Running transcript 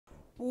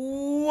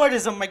What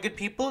is up, my good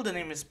people? The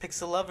name is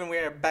Pixel and we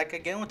are back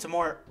again with some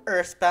more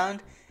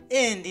Earthbound.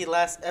 In the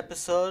last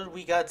episode,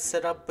 we got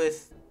set up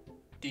with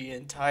the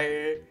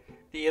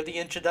entirety of the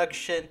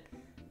introduction,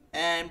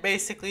 and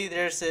basically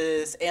there's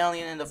this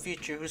alien in the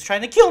future who's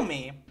trying to kill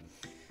me.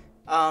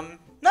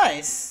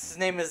 Nice. His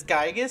name is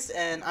Gygus,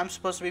 and I'm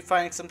supposed to be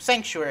finding some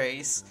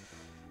sanctuaries.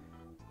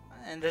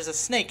 And there's a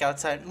snake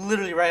outside,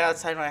 literally right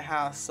outside my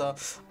house, so...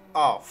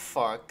 Oh,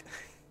 fuck.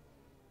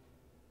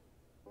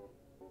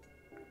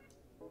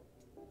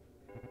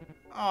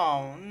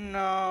 Oh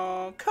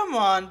no, come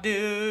on,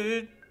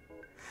 dude.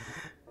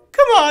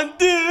 Come on,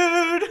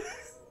 dude.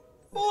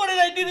 What did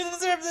I do to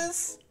deserve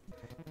this?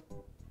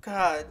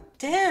 God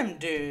damn,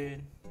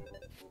 dude.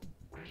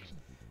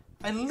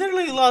 I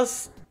literally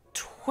lost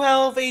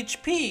 12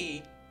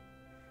 HP.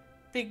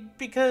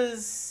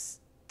 Because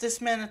this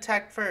man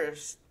attacked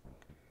first.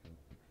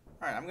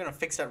 Alright, I'm gonna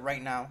fix that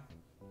right now.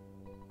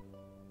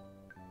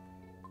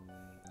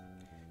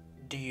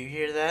 Do you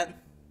hear that?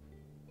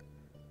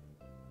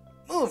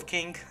 Move,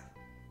 King.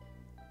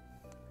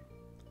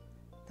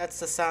 That's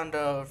the sound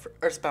of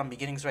Earthbound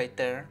Beginnings right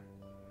there.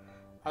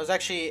 I was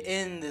actually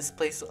in this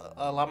place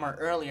a lot more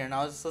earlier, and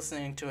I was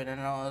listening to it,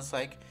 and I was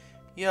like,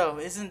 yo,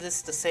 isn't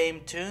this the same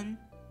tune?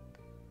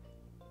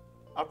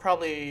 I'll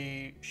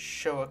probably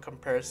show a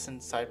comparison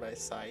side by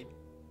side.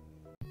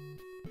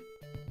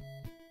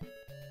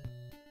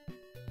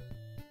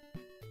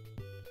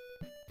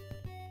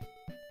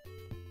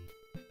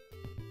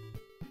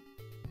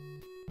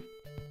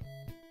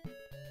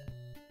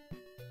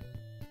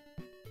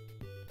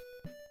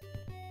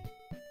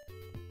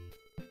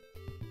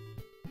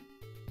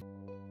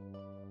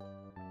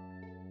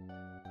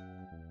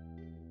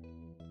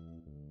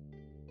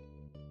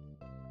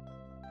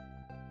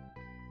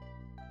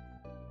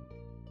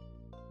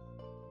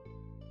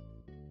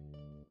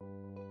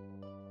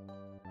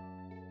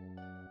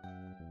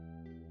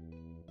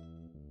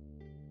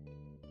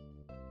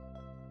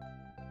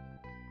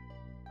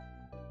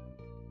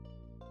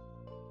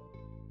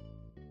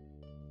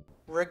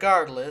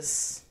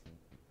 Regardless.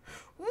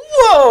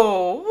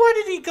 Whoa! Why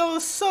did he go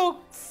so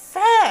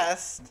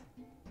fast?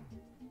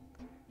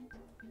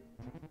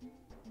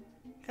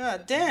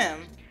 God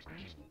damn.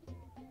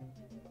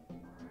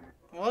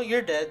 Well,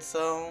 you're dead,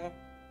 so...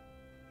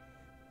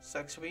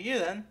 Sucks to be you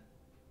then.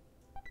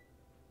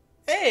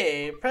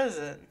 Hey,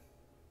 present.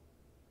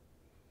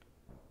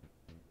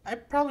 I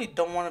probably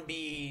don't want to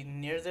be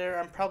near there.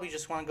 I probably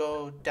just want to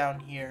go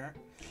down here.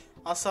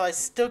 Also, I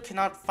still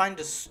cannot find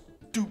the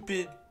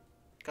stupid...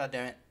 God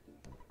damn it.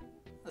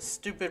 A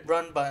stupid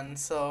run button,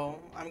 so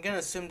I'm gonna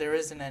assume there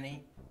isn't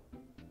any.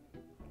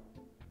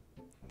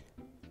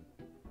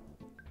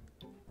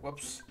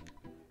 Whoops.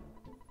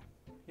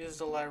 Use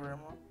the library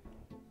more.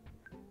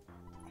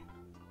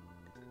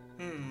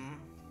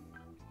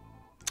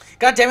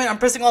 God damn it, I'm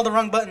pressing all the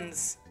wrong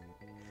buttons.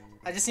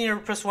 I just need to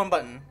press one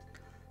button.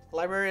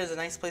 Library is a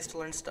nice place to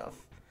learn stuff.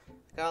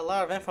 Got a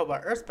lot of info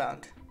about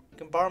Earthbound. You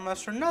can borrow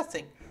maps for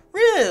nothing.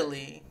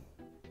 Really?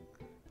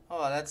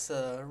 Oh, that's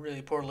a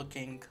really poor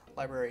looking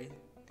library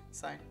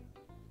sign.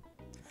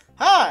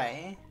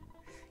 Hi!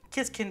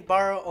 Kids can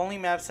borrow only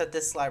maps at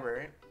this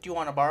library. Do you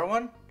want to borrow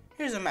one?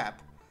 Here's a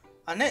map.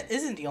 Onett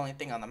isn't the only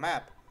thing on the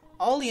map.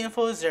 All the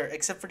info is there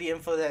except for the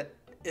info that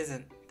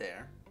isn't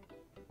there.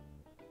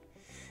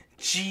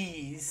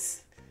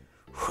 Jeez.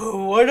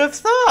 Who would have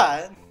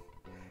thought?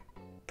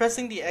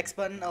 Pressing the X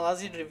button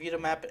allows you to view the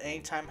map at any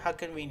time. How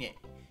convenient.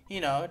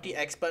 You know, the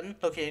X button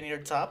located near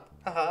the top.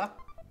 Haha.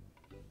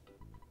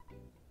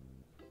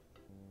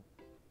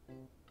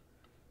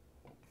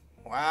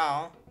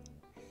 Wow.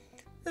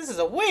 This is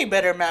a way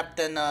better map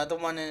than the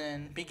one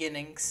in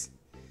Beginnings.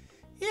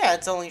 Yeah,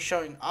 it's only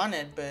showing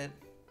Onett, but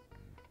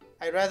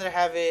I'd rather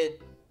have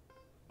it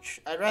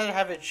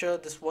show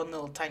this one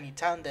little tiny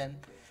town than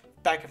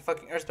back in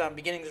fucking Earthbound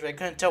Beginnings where I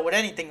couldn't tell what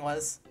anything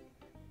was.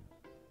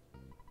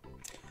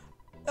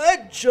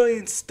 At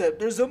Giant Step,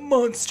 there's a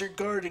monster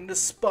guarding the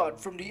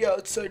spot from the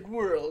outside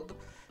world.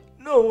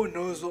 No one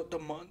knows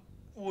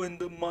when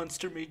the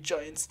monster made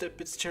Giant Step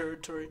its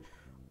territory.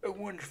 I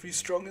wonder if he's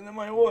stronger than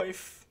my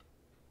wife.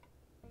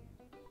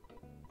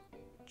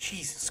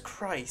 Jesus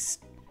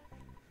Christ.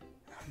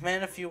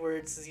 Man, a few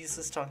words is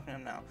useless talking to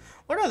him now.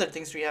 What other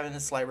things do we have in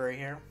this library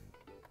here?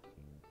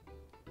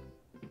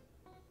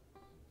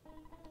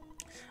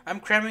 I'm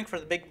cramming for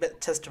the big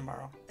test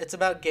tomorrow. It's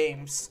about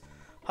games.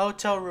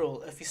 Hotel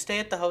rule. If you stay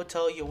at the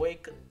hotel, you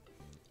wake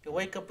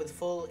up with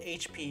full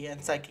HP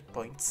and psychic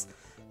points.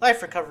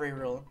 Life recovery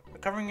rule.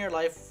 Recovering your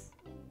life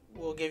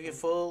will give you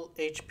full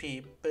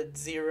HP, but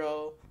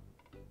 0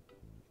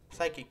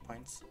 psychic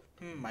points.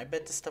 I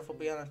bet this stuff will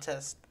be on a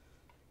test.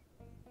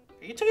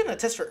 Are you taking a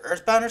test for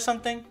Earthbound or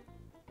something?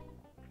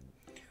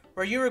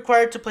 Were you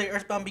required to play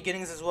Earthbound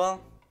Beginnings as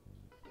well?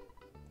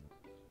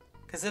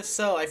 Because if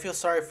so, I feel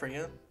sorry for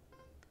you.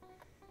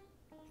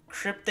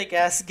 Cryptic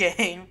ass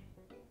game.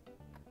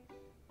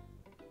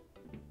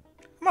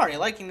 I'm already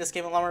liking this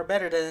game a lot more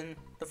better than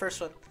the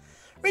first one.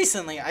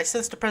 Recently, I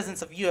sensed the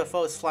presence of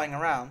UFOs flying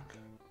around.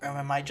 Or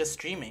am I just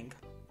dreaming?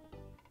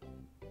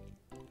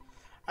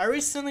 I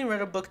recently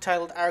read a book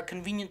titled Our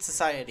Convenient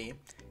Society.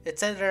 It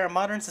said that our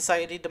modern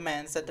society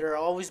demands that there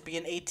always be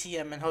an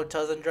ATM in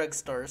hotels and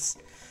drugstores.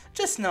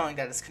 Just knowing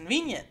that is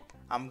convenient.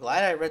 I'm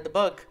glad I read the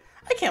book.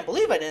 I can't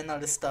believe I didn't know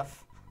this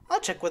stuff. I'll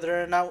check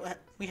whether or not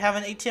we have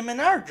an ATM in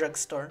our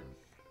drugstore.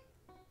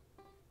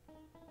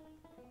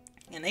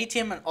 An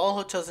ATM in all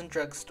hotels and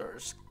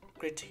drugstores.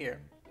 Great to hear.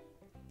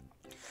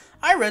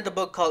 I read the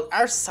book called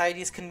Our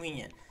Society is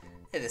Convenient.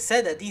 It is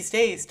said that these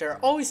days there are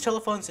always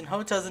telephones in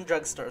hotels and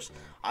drugstores.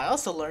 I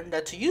also learned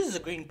that to use the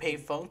green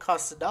payphone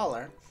costs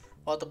 $1,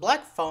 while the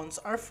black phones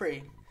are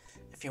free.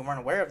 If you weren't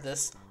aware of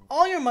this,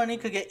 all your money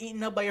could get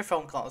eaten up by your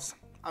phone calls.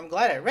 I'm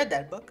glad I read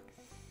that book.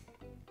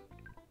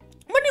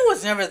 Money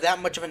was never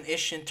that much of an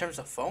issue in terms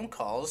of phone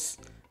calls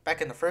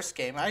back in the first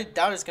game. I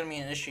doubt it's gonna be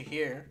an issue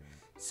here.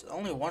 It's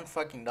only $1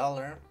 fucking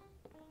dollar.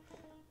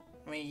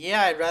 I mean,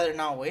 yeah, I'd rather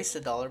not waste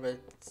 $1, but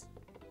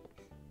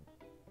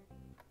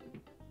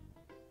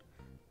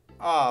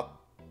aw,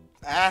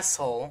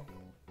 asshole.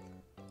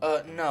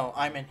 No,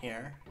 I'm in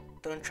here.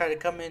 Don't try to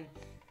come in,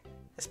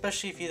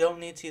 especially if you don't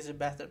need to use the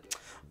bathroom.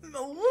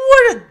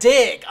 What a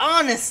dick,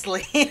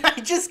 honestly. I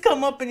just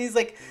come up and he's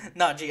like,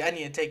 nah, gee, I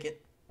need to take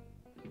it.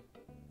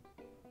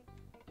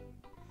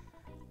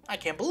 I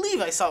can't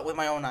believe I saw it with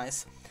my own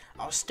eyes.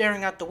 I was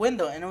staring out the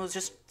window and it was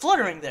just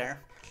fluttering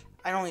there.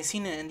 I'd only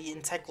seen it in the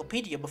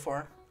encyclopedia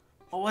before.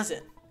 What was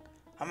it?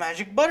 A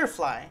magic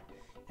butterfly.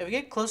 If you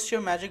get close to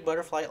your magic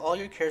butterfly, all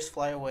your cares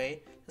fly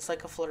away, just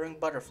like a fluttering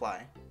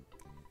butterfly.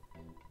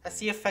 That's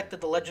the effect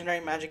of the legendary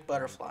magic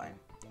butterfly.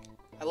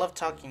 I love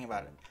talking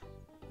about it.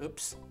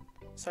 Oops.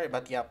 Sorry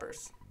about the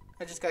outburst.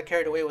 I just got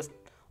carried away with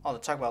all the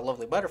talk about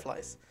lovely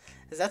butterflies.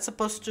 Is that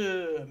supposed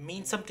to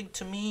mean something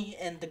to me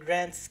in the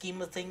grand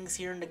scheme of things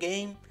here in the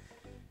game?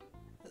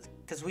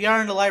 Because we are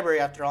in the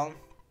library after all.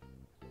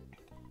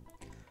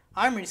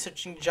 I'm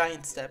researching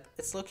Giant Step.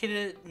 It's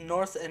located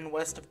north and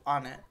west of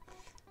Onett.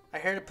 I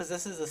heard it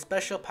possesses a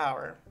special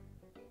power.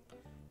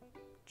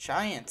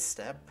 Giant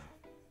Step?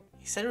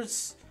 He said it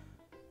was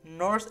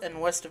north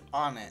and west of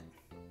Onett.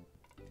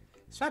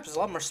 This map is a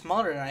lot more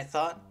smaller than I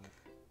thought.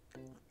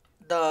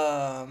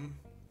 The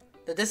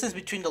distance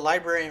between the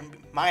library and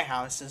my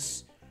house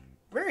is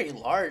very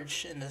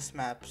large in this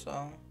map,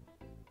 so.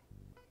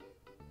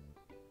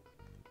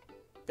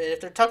 But if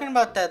they're talking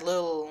about that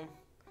little,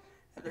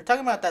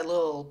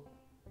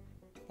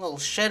 little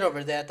shed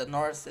over there at the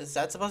north, is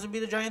that supposed to be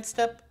the Giant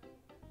Step?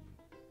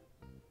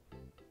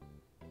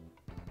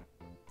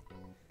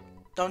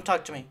 Don't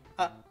talk to me.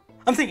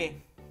 I'm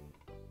thinking.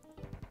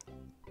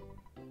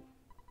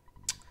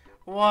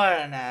 What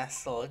an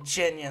asshole,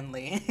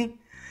 genuinely.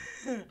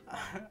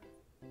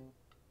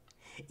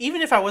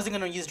 Even if I wasn't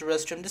gonna use the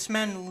restroom, this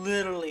man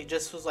literally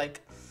just was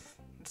like,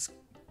 just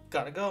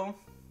gotta go.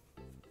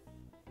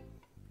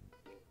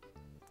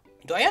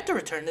 Do I have to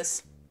return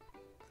this?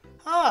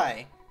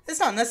 Hi. It's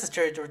not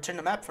necessary to return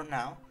the map from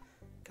now.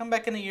 Come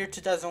back in the year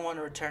 2001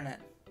 to return it.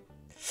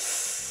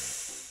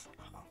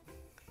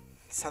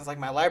 Sounds like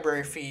my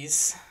library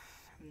fees.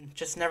 I'm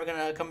just never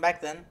gonna come back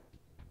then.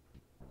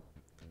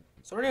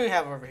 So what do we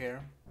have over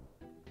here?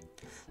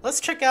 Let's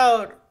check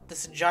out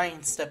this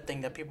Giant Step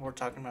thing that people were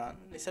talking about.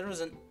 They said it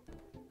was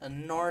a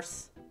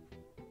north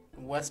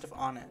west of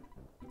Onett.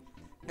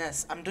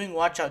 Ness, I'm doing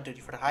watch out duty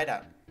for the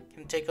hideout.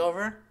 Can you take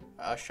over?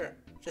 Sure.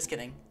 Just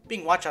kidding.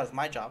 Being watch out is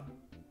my job.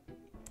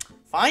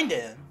 Find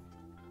it.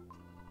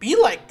 Be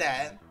like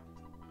that.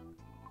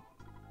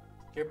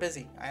 You're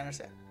busy. I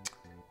understand.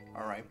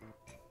 Alright.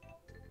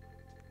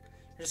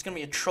 You're just gonna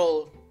be a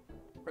troll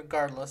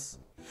regardless.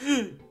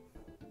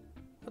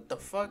 What the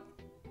fuck?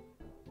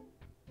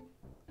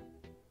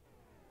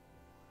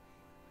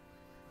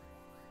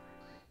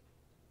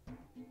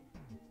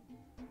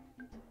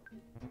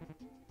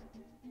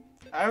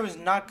 I was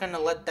not gonna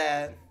let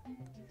that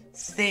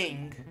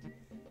thing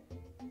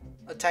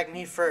attack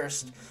me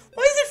first.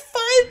 Why is it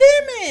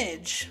 5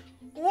 damage?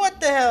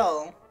 What the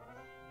hell?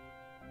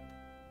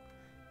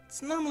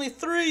 It's normally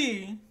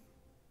 3.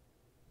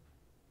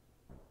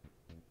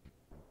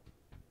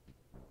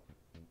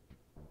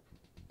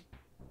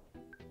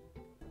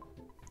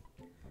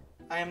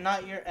 I am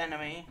not your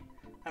enemy.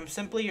 I'm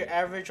simply your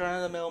average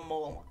run-of-the-mill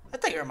mole. I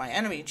thought you were my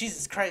enemy.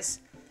 Jesus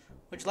Christ.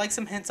 Would you like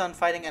some hints on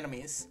fighting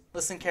enemies?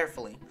 Listen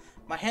carefully.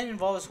 My hint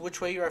involves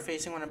which way you are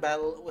facing when a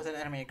battle with an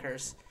enemy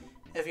occurs.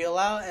 If you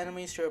allow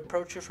enemies to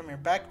approach you from your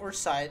back or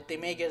side, they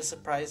may get a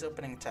surprise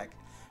opening attack.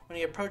 When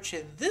you approach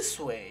you this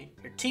way,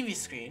 your TV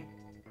screen...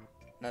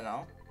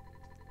 No.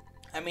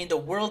 I mean the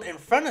world in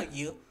front of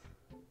you...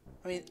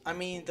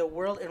 the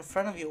world in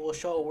front of you will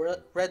show a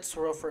red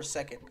swirl for a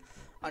second.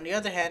 On the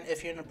other hand,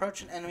 if you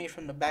approach an enemy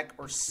from the back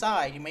or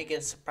side, you may get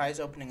a surprise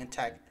opening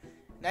attack.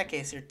 In that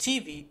case, your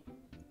TV...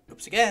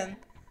 Oops again.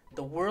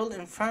 The world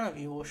in front of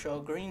you will show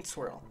a green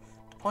swirl.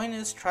 The point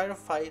is, try to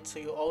fight so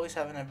you always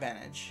have an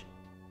advantage.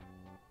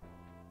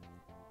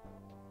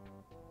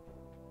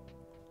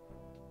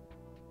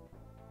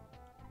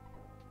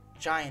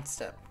 Giant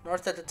Step.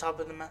 North at the top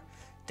of the map.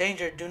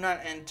 Danger, do not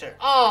enter.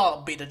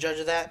 I'll be the judge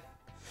of that.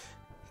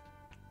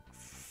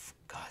 For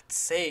God's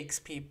sakes,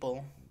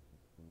 people.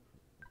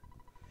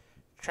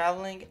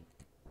 Traveling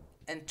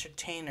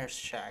Entertainer's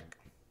Shack.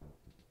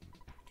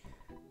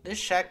 This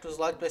shack was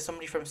locked by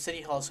somebody from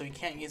City Hall, so we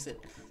can't use it.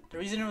 The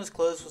reason it was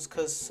closed was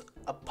because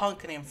a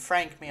punk named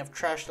Frank may have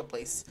trashed the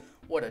place.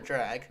 What a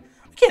drag.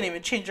 We can't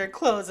even change our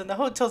clothes, and the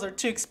hotels are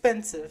too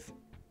expensive.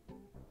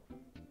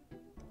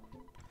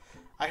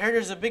 I heard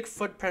there's a big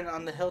footprint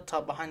on the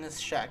hilltop behind this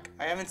shack.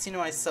 I haven't seen it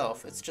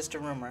myself. It's just a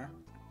rumor.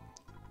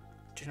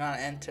 Do not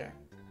enter.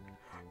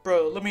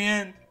 Bro, let me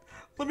in.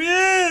 Let me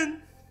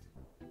in!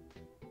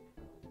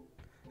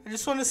 I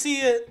just want to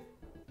see it.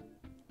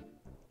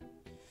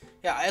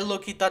 Yeah, I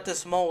low-key thought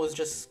this mole was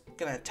just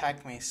gonna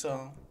attack me,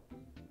 so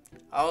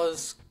I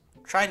was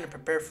trying to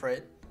prepare for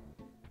it.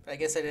 But I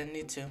guess I didn't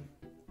need to.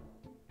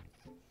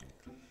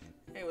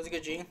 Hey, what's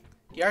good, G?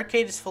 The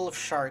arcade is full of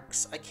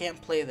sharks. I can't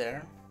play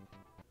there.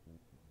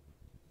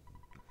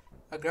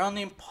 A girl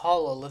named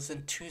Paula lives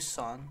in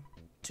Tucson.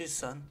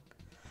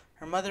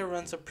 Her mother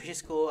runs a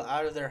preschool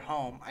out of their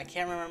home. I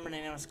can't remember the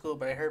name of the school,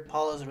 but I heard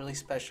Paula is really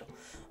special.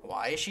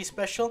 Why is she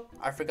special?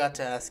 I forgot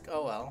to ask.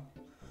 Oh well.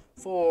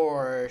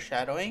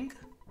 Foreshadowing.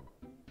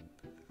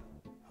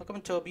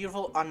 Welcome to a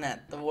beautiful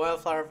Onett, the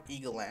wildflower of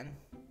Eagle Land.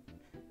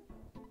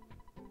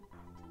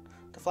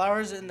 The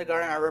flowers in the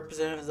garden are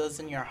representative of those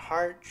in your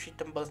heart. Treat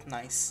them both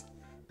nice.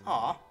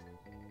 Aw.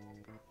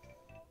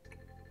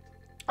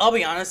 I'll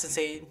be honest and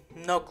say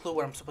no clue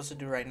what I'm supposed to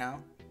do right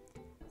now.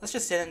 Let's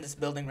just sit in this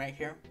building right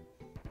here.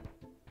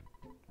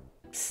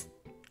 Psst.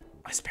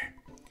 Whisper.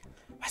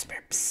 Whisper.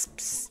 Psst.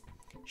 Psst.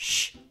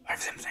 Shh. What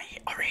if somebody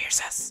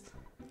overhears us?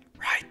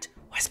 Right.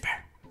 Whisper.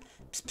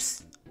 Psst.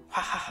 Psst.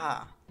 Ha ha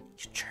ha.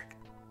 You jerk.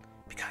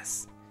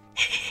 Because.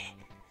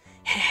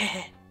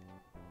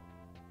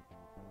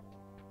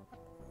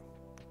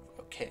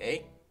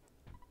 Okay.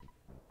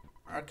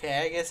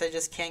 Okay, I guess I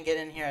just can't get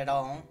in here at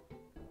all.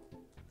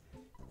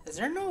 Is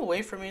there no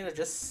way for me to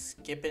just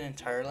skip it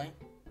entirely?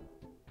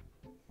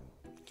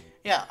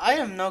 Yeah, I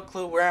have no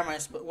clue where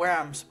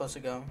I'm supposed to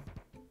go.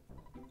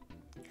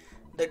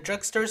 The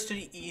drugstore is to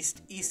the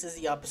east. East is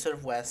the opposite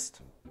of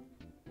west.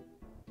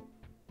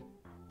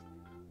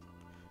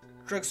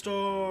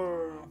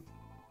 Drugstore.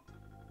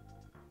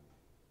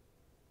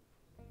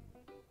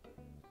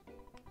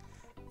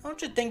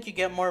 Don't you think you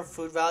get more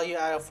food value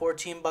out of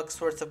 14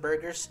 bucks worth of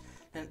burgers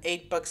than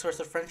 8 bucks worth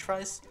of french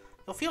fries?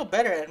 You'll feel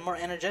better and more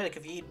energetic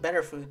if you eat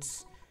better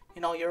foods.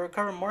 You know, you'll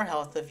recover more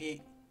health if you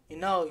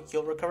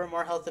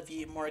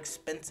eat more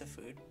expensive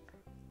food.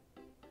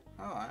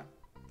 Oh,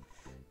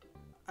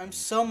 I'm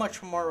so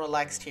much more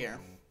relaxed here.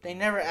 They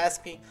never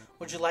ask me,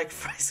 would you like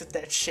fries with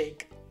that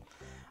shake?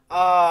 Oh,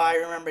 I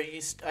remember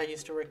I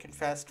used to work in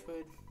fast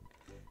food.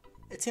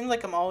 It seems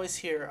like I'm always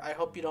here. I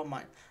hope you don't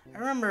mind. I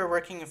remember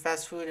working in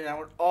fast food and I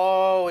would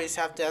always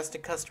have to ask the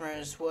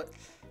customers what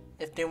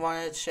if they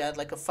wanted to add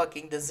like a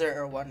fucking dessert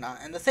or whatnot.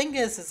 And the thing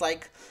is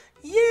like,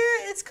 yeah,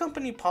 it's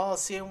company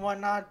policy and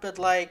whatnot, but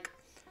like,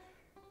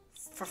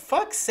 for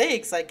fuck's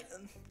sakes, like,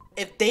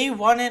 if they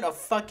wanted a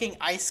fucking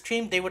ice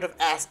cream, they would have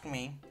asked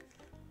me.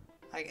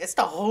 Like, it's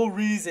the whole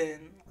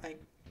reason.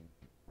 Like,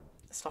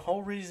 it's the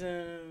whole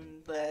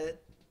reason that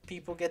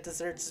people get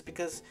desserts is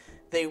because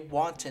they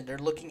want it. They're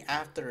looking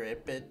after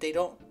it, but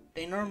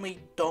they normally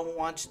don't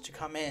want you to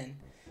come in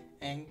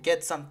and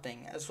get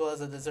something as well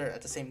as a dessert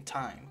at the same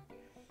time.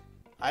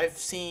 I've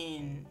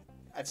seen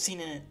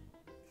it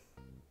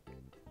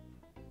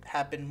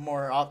happen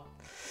more often.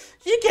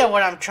 You get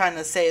what I'm trying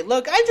to say.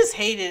 Look, I just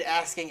hated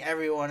asking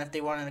everyone if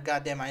they wanted a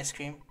goddamn ice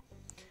cream.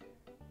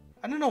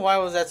 I don't know why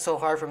was that so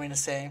hard for me to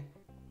say.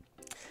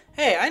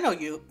 Hey, I know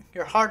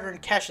your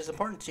hard-earned cash is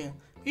important to you.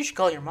 You should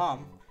call your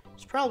mom.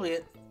 She's probably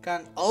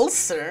got an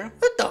ulcer.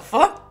 What the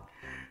fuck?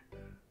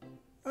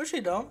 No,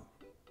 she don't.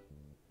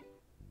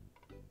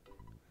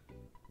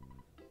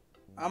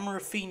 I'm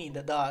Ruffini,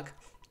 the dog.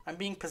 I'm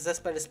being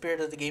possessed by the spirit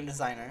of the game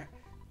designer.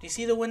 Do you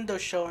see the window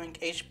showing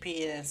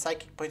HP and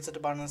psychic points at the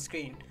bottom of the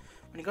screen?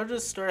 When you go to the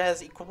store that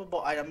has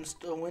equipable items,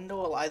 the window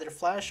will either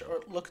flash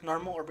or look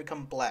normal or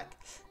become black.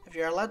 If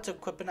you are allowed to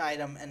equip an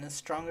item and is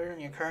stronger than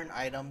your current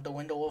item, the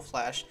window will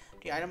flash.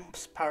 If the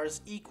item's power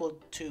is equal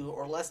to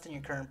or less than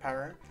your current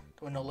power,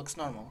 the window looks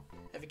normal.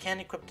 If you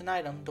can't equip an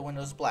item, the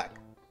window is black.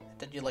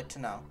 That you'd like to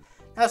know.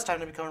 Now it's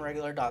time to become a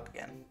regular dog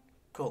again.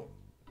 Cool.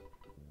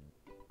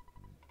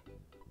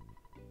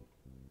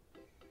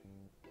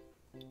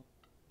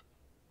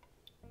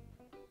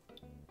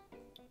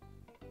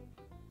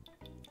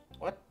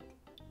 What?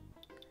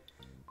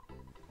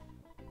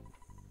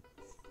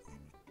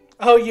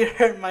 Oh, you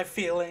hurt my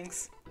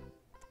feelings.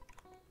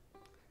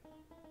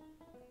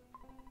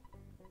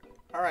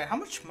 Alright, how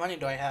much money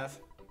do I have?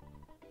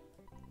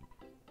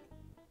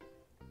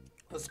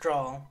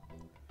 Withdrawal.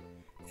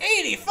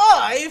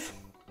 85?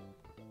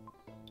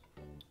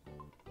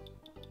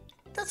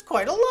 That's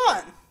quite a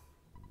lot.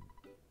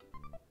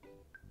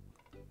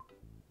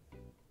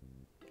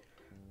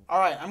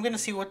 Alright, I'm gonna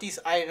see what these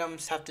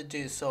items have to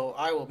do, so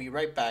I will be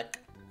right back.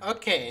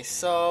 Okay,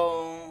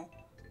 so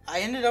I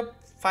ended up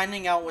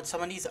finding out what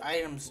some of these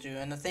items do,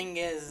 and the thing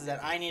is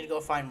that I need to go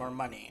find more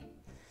money.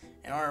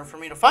 In order for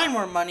me to find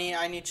more money,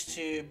 I need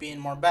to be in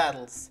more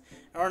battles.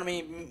 For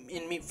me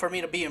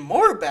to be in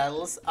more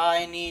battles,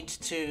 I need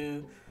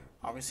to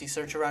obviously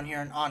search around here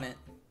and on it.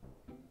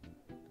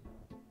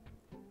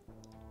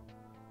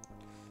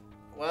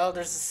 Well,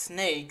 there's a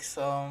snake,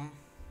 so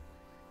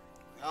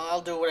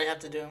I'll do what I have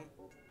to do.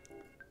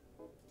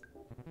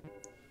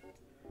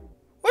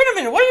 Wait a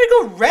minute, why did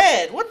it go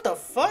red? What the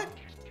fuck?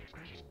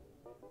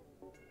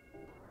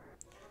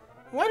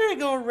 Why did it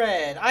go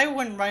red? I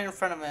went right in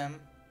front of him.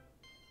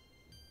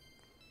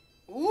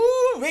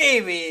 Ooh,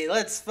 baby,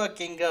 let's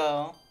fucking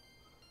go.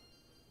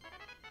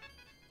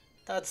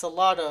 That's a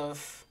lot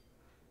of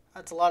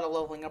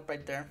leveling up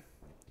right there.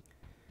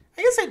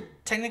 I guess I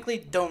technically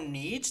don't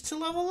need to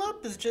level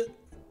up. It's just,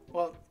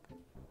 well,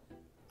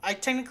 I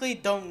technically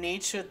don't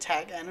need to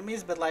attack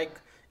enemies, but like,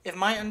 if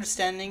my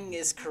understanding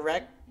is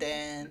correct,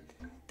 then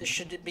this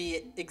should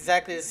be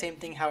exactly the same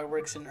thing how it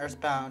works in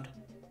Earthbound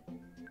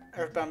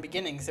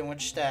Beginnings, in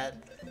which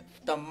that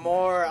the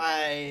more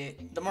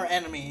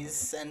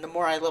enemies and the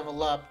more I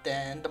level up,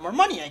 then the more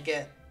money I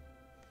get.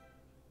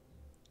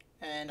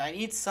 And I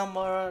need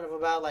somewhere of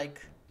about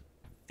like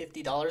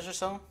 $50 or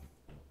so.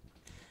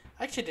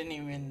 I actually didn't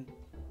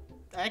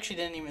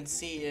even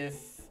see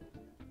if.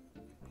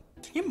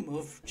 Can you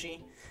move,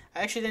 G?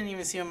 I actually didn't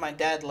even see when my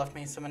dad left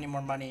me so many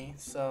more money,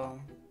 so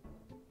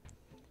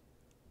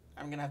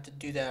I'm gonna have to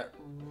do that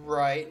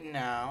right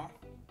now.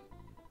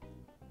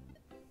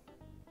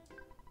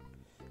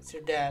 It's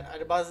your dad. I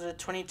deposited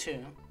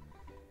 22.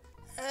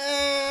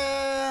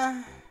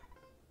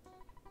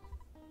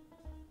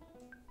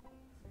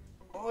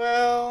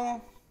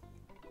 Well,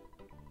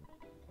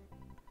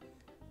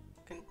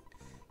 I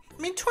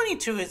mean,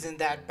 22 isn't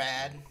that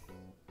bad.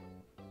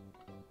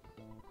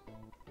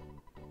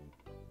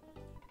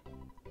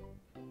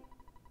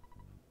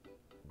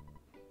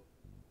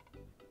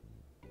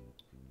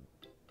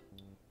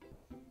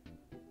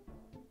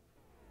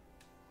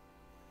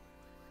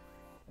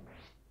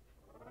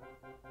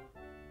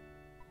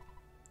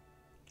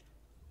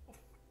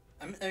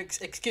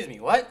 Excuse me,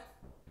 what?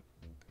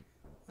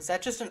 Was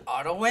that just an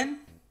auto win?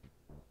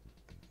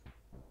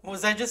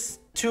 Was I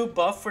just too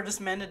buff for this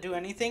man to do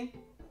anything?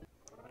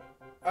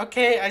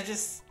 Okay, I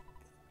guess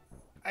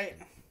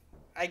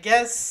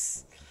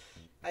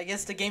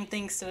the game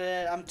thinks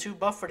that I'm too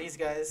buff for these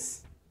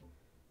guys.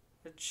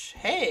 Which,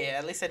 hey,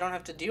 at least I don't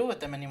have to deal with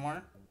them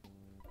anymore.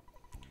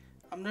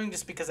 I'm doing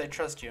this because I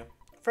trust you.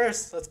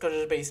 First, let's go to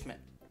the basement.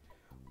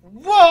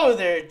 Whoa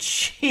there,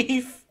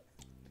 Chief!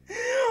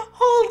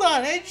 Hold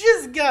on, I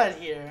just got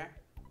here.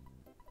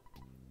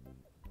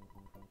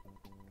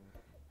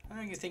 I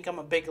know you think I'm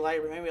a big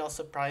liar, but maybe I'll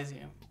surprise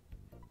you.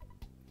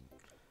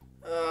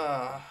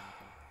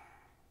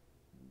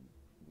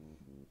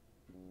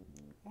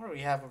 What do we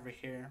have over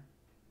here?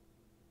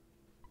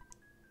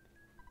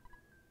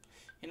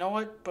 You know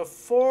what?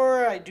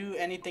 Before I do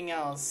anything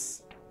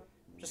else,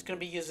 I'm just gonna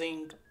be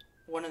using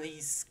one of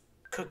these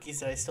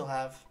cookies that I still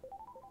have.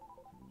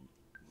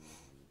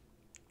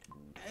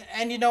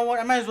 And you know what?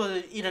 I might as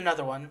well eat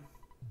another one.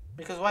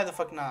 Because why the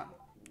fuck not?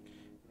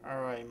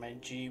 Alright, my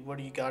G, what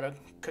do you got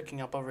cooking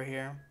up over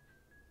here?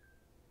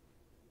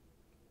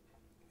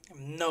 I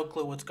have no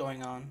clue what's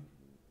going on.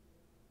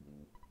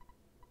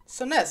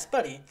 So Ness,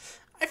 buddy,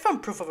 I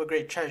found proof of a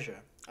great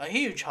treasure. A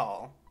huge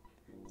haul.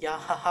 Yeah,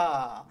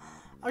 haha.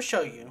 I'll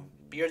show you,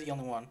 but you're the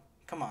only one.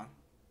 Come on.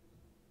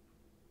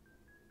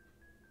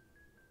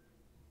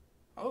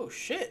 Oh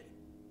shit.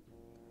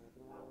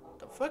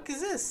 The fuck is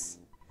this?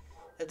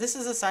 If this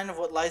is a sign of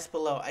what lies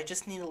below, I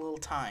just need a little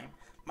time.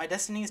 My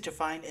destiny is to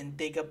find and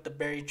dig up the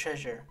buried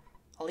treasure.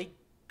 I'll eat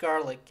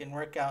garlic and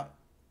work out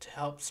to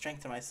help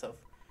strengthen myself.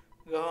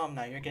 Go home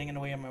now, you're getting in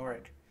the way of my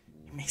work.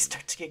 You may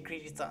start to get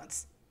greedy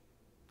thoughts.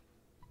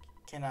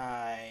 Can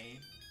I...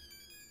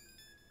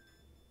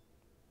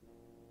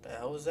 The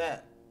hell was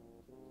that?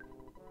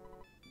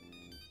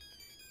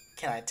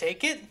 Can I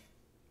take it?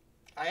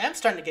 I am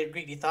starting to get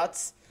greedy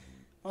thoughts.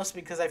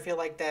 Mostly because I feel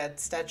like that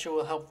statue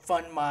will help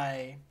fund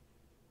my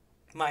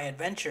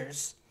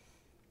adventures.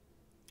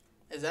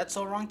 Is that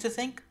so wrong to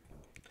think?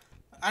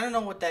 I don't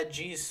know what that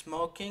G is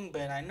smoking,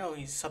 but I know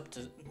he's up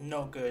to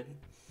no good.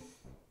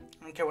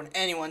 I don't care what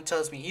anyone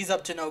tells me, he's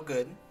up to no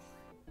good.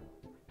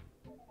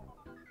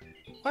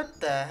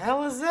 What the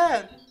hell is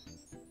that?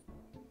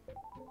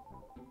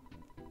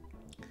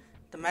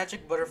 The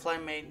magic butterfly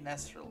made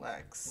Ness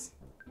relax.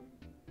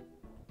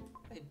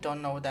 I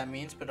don't know what that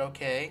means, but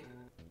okay.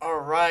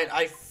 Alright,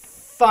 I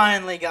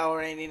finally got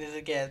what I needed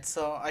to get,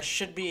 so I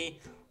should be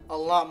a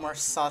lot more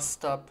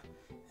sauced up,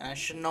 and I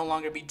should no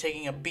longer be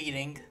taking a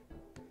beating.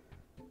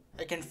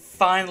 I can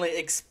finally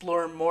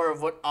explore more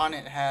of what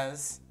Onett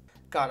has.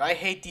 God, I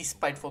hate these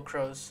spiteful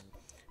crows.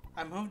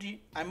 I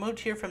moved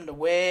here from the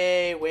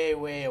way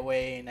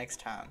away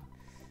next town.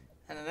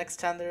 And the next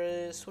town there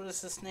is, what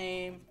is this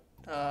name?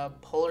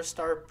 Polar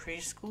Star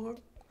Preschool?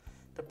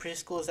 The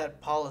preschool is at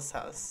Paula's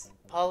house.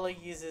 Paula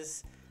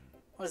uses,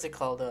 what is it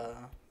called,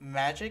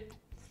 magic?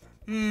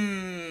 Do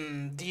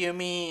you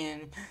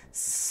mean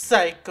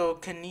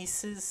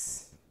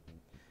psychokinesis?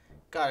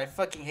 God, I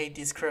fucking hate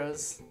these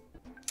crows.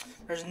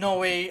 There's no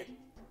way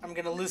I'm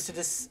gonna lose to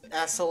this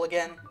asshole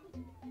again.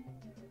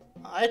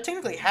 I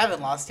technically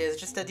haven't lost yet,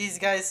 it's just that these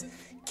guys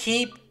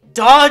keep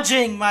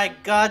dodging my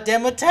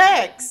goddamn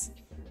attacks!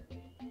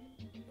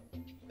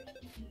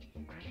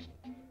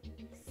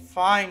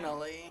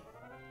 Finally.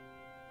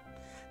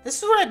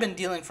 This is what I've been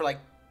dealing for like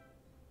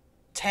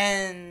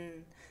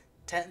 10,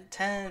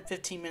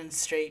 15 minutes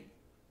straight.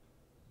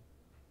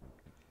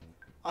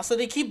 Also,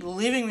 they keep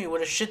leaving me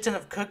with a shit ton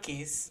of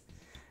cookies.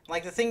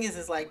 Like, the thing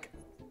is like,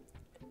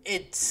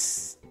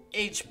 it's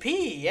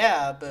HP,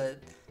 yeah, but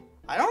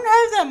I don't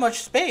have that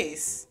much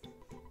space.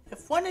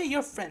 If one of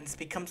your friends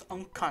becomes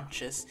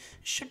unconscious,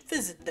 you should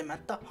visit them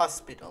at the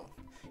hospital.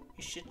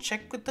 You should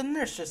check with the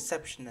nurse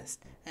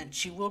receptionist, and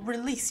she will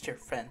release your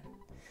friend.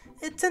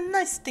 It's a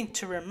nice thing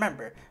to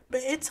remember,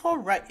 but it's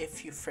alright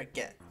if you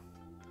forget.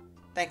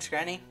 Thanks,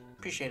 Granny.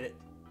 Appreciate it.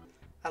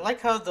 I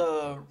like how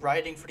the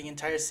writing for the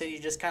entire city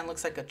just kind of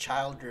looks like a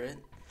child drew it.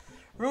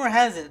 Rumor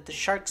has it the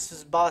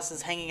Sharks' boss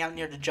is hanging out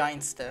near the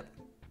giant step.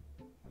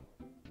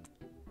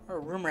 Or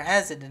rumor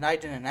has it that I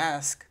didn't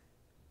ask.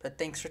 But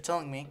thanks for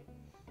telling me.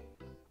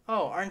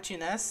 Oh, aren't you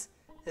Ness?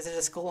 Is it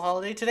a school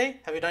holiday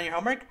today? Have you done your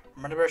homework?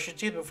 Remember to brush your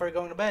teeth before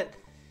going to bed.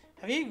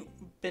 Have you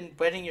been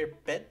wetting your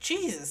bed?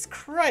 Jesus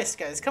Christ,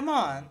 guys, come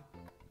on.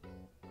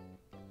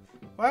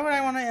 Why would I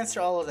want to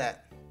answer all of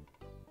that?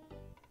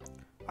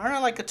 Aren't I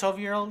like a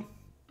 12-year-old?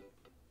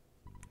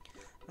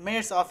 The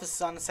mayor's office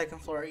is on the second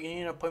floor. You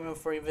need an appointment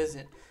before you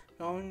visit.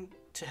 I'm going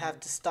to have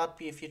to stop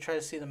you if you try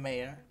to see the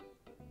mayor.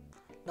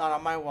 Not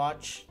on my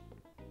watch.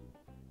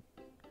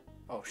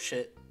 Oh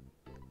shit.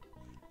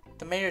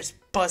 The mayor's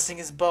busting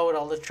his butt with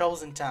all the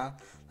troubles in town,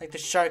 like the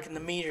shark and the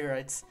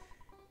meteorites.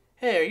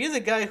 Hey, are you the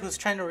guy who's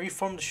trying to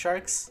reform the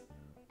Sharks?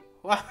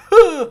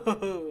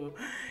 Wahoo!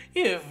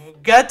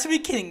 You've got to be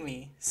kidding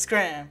me.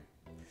 Scram.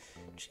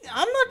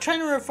 I'm not trying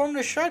to reform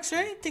the Sharks or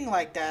anything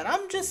like that.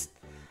 I'm just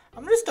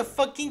a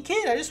fucking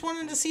kid. I just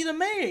wanted to see the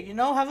mayor, you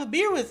know, have a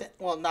beer with him.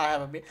 Well, not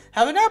have a beer.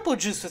 Have an apple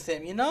juice with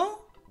him, you know?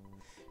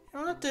 You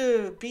don't have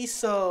to be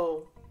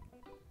so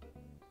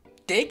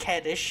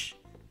dickheadish.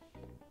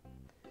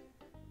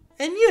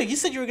 And you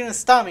said you were gonna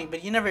stop me,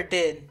 but you never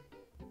did.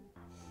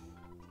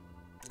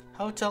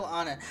 Hotel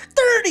Onett.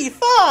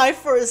 35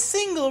 for a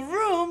single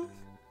room?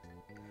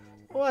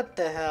 What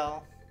the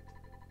hell?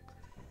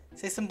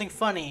 Say something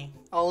funny.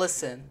 I'll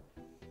listen.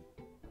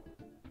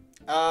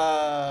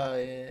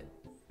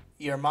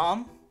 Your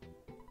mom?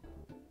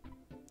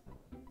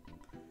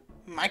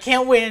 I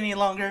can't wait any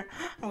longer.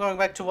 I'm going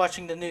back to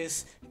watching the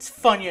news. It's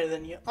funnier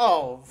than you.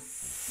 Oh,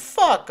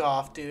 fuck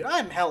off, dude.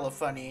 I'm hella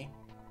funny.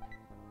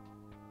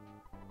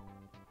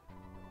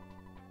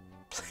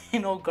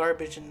 Plain old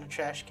garbage in the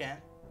trash can.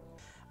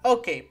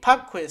 Okay,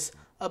 pop quiz.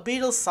 A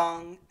Beatles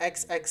song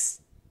XXX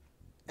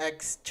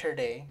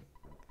Today.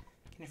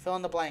 Can you fill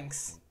in the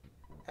blanks?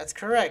 That's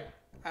correct.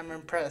 I'm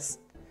impressed.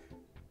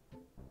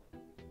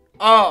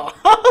 Oh!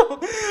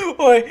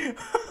 Wait.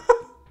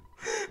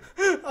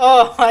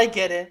 Oh, I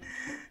get it.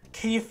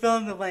 Can you fill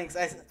in the blanks?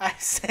 I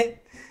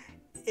said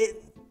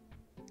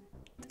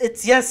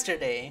it's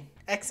yesterday.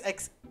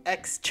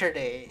 XXX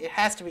today. It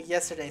has to be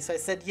yesterday. So I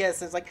said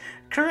yes. It's like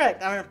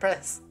correct. I'm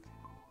impressed.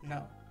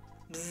 No.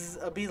 This is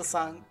a Beatles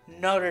song.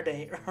 Notre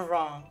Dame.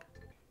 Wrong.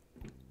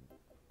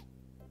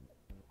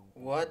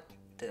 What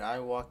did I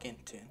walk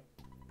into?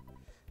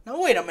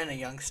 Now wait a minute,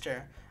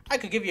 youngster. I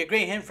could give you a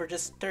great hint for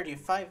just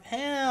 35.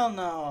 Hell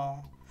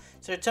no.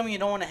 So you're telling me you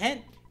don't want a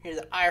hint?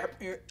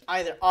 You're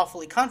either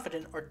awfully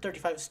confident or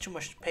 35 is too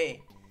much to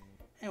pay.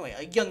 Anyway,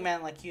 a young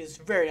man like you is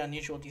very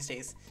unusual these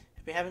days.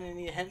 If you haven't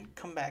need a hint,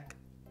 come back.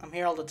 I'm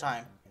here all the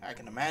time. I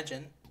can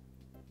imagine.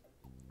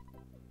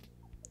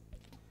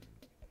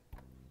 I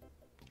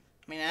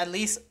mean, at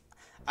least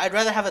I'd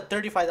rather have a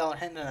 $35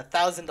 hint than a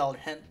 $1,000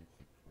 hint.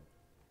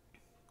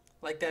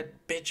 Like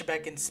that bitch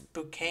back in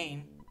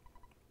Spokane.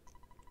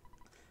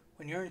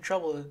 When you're in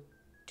trouble,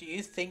 do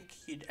you think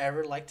you'd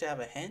ever like to have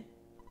a hint?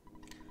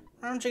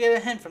 Why don't you get a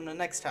hint from the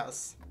next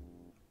house?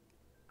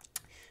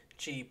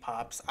 Gee,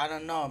 Pops, I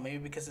don't know. Maybe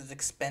because it's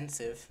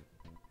expensive.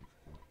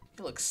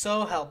 You look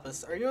so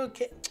helpless. Are you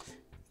okay?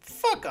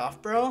 Fuck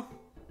off, bro.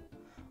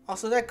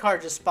 Also, that car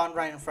just spawned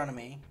right in front of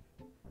me.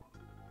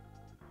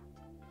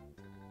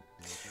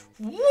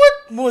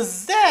 What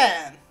was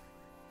that?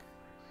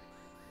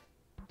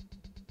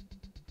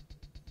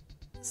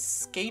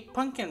 Skate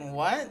punk and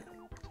what?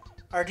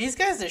 Are these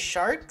guys the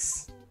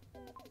Sharks?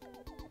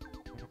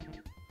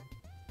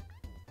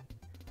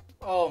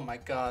 Oh my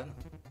god.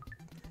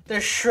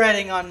 They're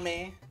shredding on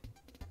me.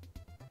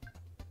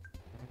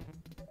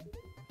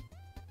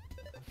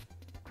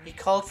 He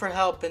called for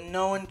help and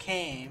no one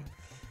came.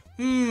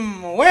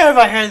 Where have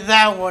I heard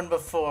that one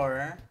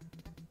before?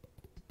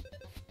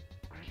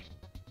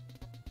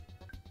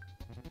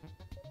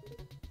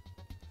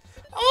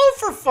 Oh,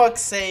 for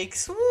fuck's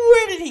sakes.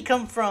 Where did he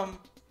come from?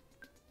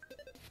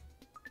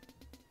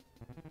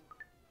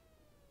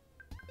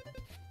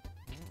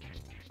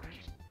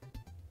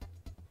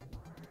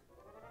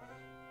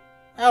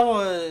 That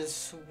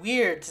was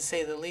weird to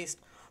say the least.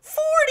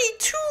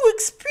 42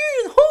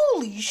 experience!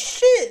 Holy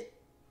shit!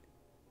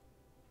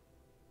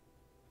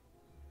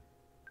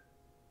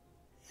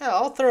 Yeah,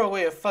 I'll throw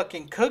away a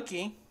fucking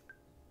cookie.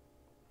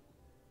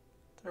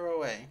 Throw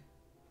away.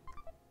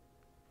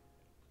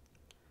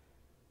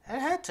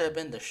 That had to have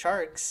been the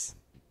sharks.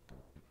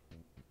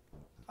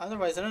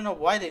 Otherwise, I don't know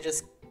why they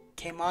just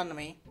came on to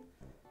me.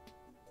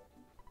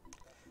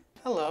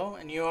 Hello,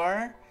 and you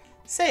are?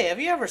 Say, have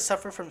you ever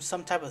suffered from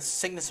some type of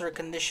sickness or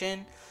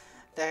condition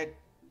that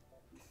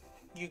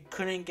you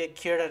couldn't get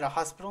cured at a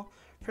hospital?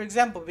 For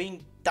example,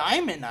 being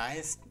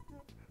diamondized,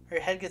 or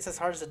your head gets as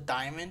hard as a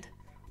diamond,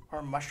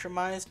 or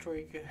mushroomized, where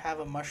you have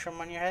a mushroom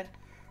on your head,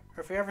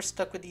 or if you're ever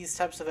stuck with these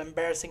types of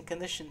embarrassing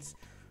conditions.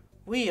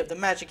 We of the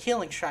Magic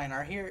Healing Shrine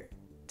are here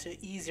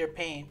to ease your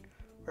pain.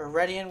 We're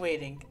ready and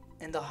waiting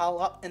in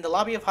the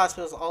lobby of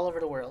hospitals all over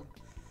the world.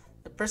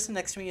 The person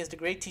next to me is the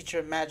great teacher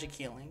of magic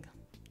healing.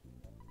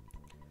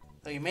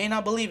 Though you may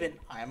not believe it,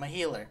 I am a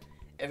healer.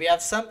 If you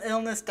have some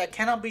illness that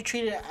cannot be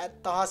treated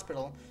at the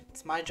hospital,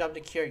 it's my job to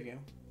cure you.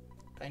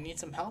 Do I need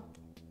some help?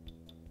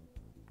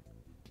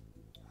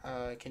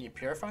 Can you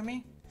purify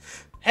me?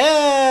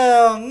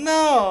 Hell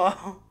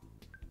no!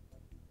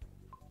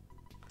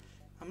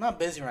 I'm not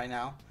busy right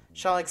now.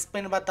 Shall I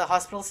explain about the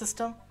hospital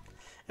system?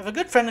 If a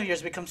good friend of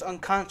yours becomes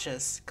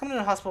unconscious, come to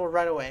the hospital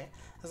right away.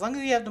 As long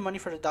as you have the money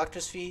for the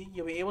doctor's fee,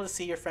 you'll be able to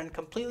see your friend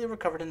completely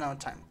recovered in no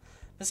time.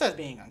 Besides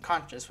being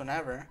unconscious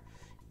whenever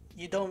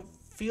you don't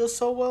feel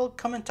so well,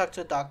 come and talk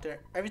to a doctor.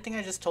 Everything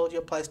I just told you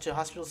applies to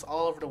hospitals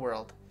all over the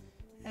world.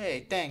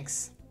 Hey,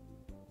 thanks.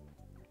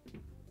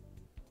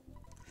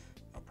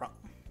 No problem.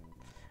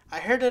 I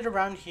heard that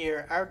around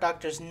here, our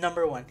doctor's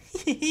 #1.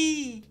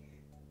 Hee.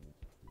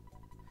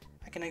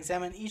 I can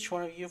examine each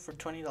one of you for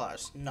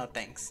 $20. No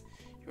thanks.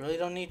 You really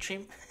don't need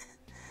treatment?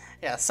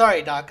 Yeah,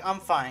 sorry doc, I'm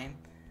fine.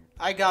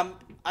 I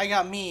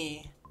got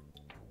me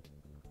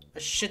a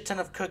shit ton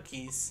of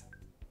cookies.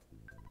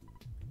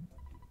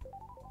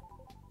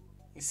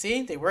 You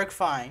see, they work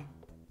fine.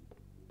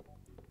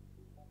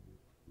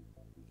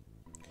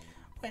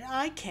 When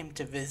I came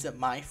to visit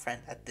my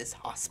friend at this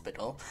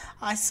hospital,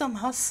 I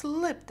somehow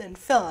slipped and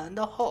fell in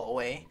the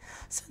hallway.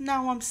 So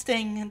now I'm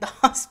staying in the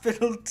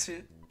hospital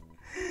too.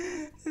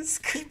 This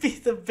could be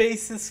the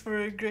basis for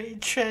a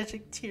great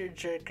tragic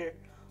tearjerker.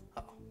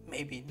 Oh,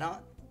 maybe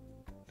not.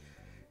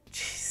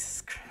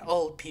 Jesus Christ,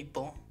 old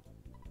people.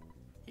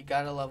 You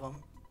gotta love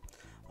them.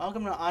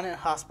 Welcome to Onett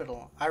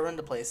Hospital. I run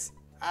the place.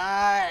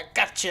 Ah,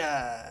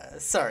 gotcha!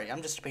 Sorry,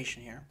 I'm just a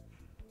patient here.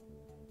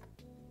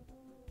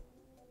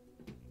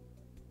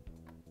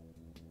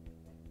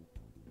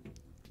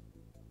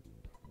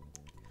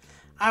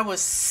 I was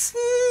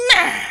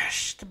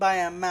smashed by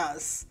a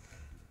mouse.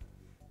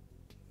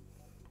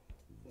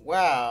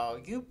 Wow,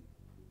 you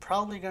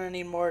probably gonna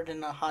need more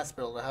than a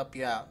hospital to help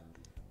you out.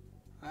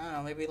 I don't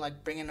know, maybe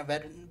like bring in a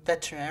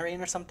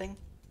veterinarian or something.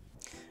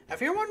 If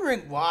you're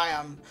wondering why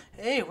I'm...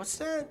 Hey, what's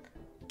that?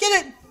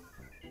 Get it!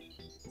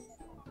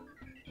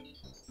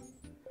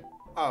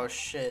 Oh,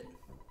 shit.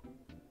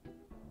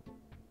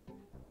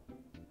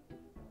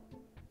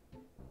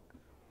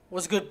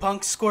 What's good,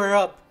 punk? Square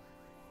up.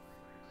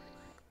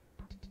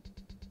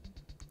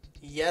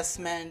 Yes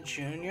Man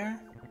Jr.?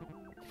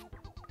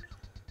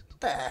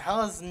 What the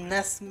hell is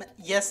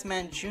Yes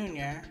Man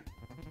Jr.?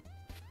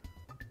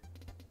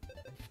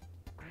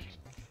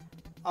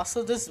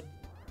 Also, this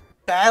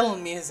battle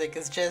music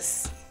is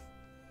just...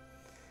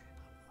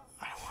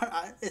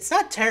 it's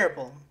not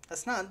terrible.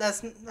 That's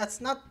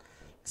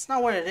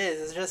not what it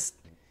is. It's just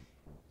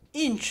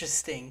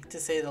interesting, to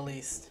say the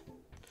least.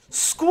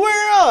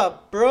 Square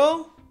up,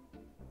 bro!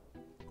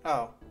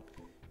 Oh.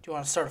 Do you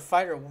want to start a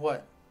fight or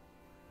what?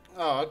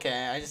 Oh,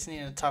 okay. I just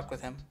need to talk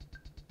with him.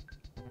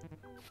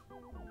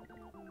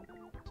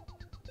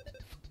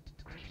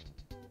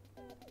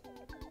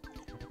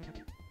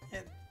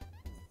 Yeah.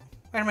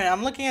 Wait a minute.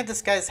 I'm looking at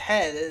this guy's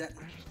head. It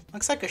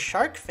looks like a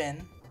shark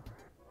fin.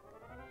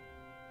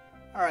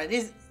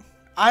 Alright,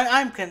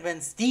 I'm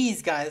convinced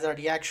these guys are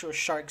the actual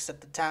sharks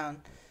that the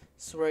town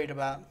is worried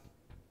about.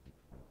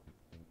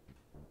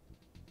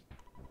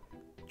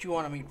 Do you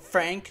want to meet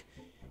Frank?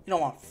 You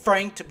don't want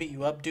Frank to beat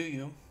you up, do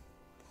you?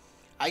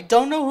 I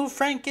don't know who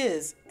Frank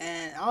is,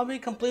 and I'll be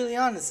completely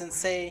honest and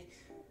say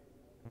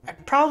I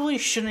probably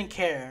shouldn't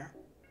care.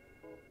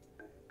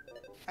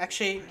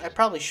 Actually, I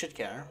probably should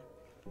care.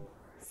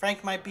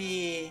 Frank might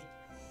be...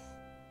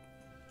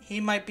 he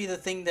might be the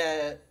thing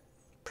that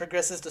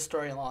progresses the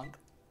story along.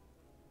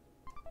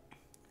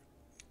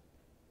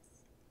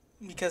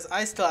 Because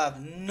I still have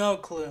no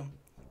clue.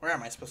 Where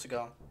am I supposed to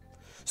go?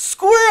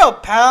 Square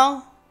up,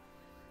 pal!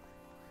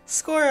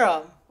 Square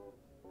up.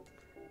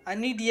 I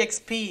need the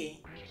XP.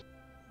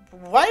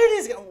 Why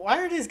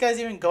are these guys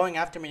even going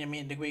after me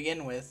to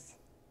begin with?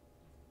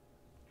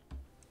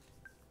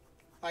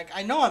 Like,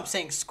 I know I'm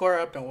saying square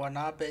up and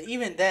whatnot, but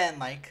even then,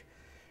 like,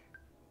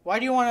 why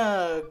do you want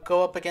to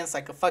go up against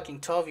like a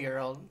fucking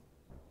 12-year-old?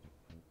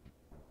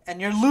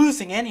 And you're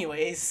losing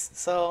anyways,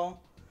 so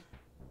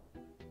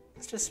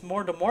it's just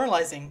more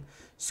demoralizing.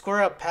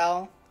 Square up,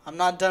 pal. I'm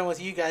not done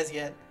with you guys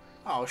yet.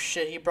 Oh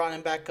shit, he brought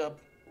him back up.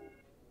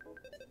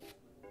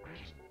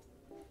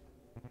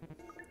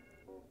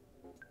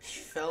 He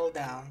fell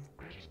down.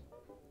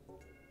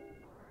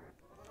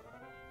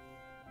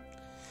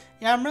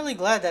 Yeah, I'm really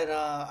glad that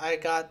I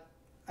got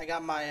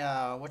my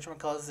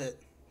whatchamacallit,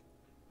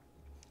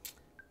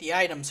 the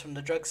items from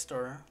the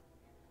drugstore,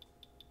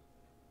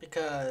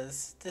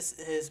 because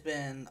this has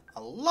been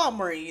a lot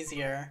more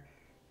easier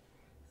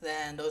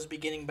than those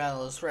beginning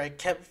battles where I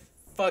kept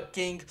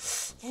fucking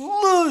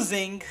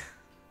losing.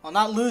 Well,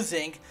 not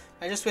losing.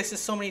 I just wasted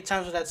so many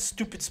times with that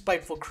stupid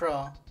spiteful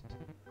crow.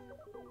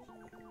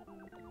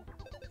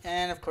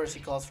 And of course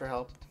he calls for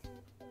help.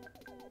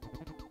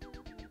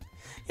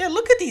 Yeah,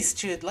 look at these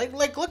two. Like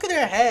look at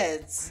their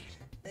heads.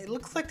 It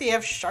looks like they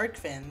have shark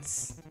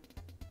fins.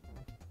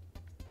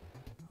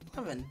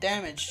 11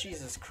 damage,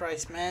 Jesus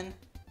Christ, man.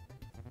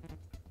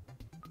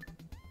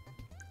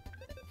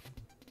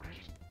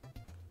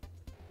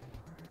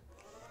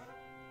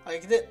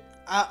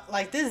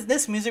 Like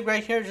this music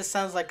right here just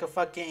sounds like a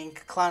fucking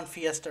clown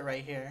fiesta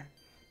right here.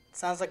 It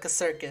sounds like a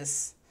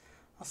circus.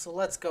 Also,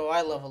 let's go.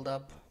 I leveled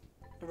up.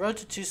 The road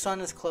to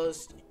Tucson is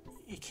closed.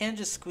 You can't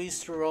just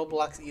squeeze through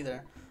roadblocks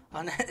either.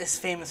 Onett is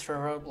famous for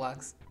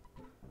roadblocks.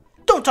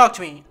 Don't talk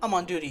to me! I'm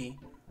on duty.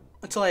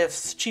 Until I have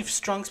Chief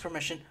Strong's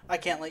permission, I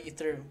can't let you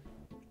through.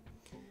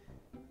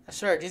 I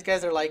swear, these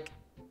guys are like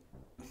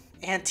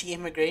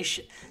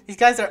anti-immigration. These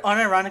guys are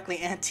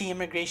unironically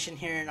anti-immigration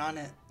here in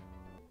Onett.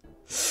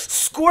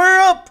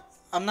 Square up!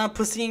 I'm not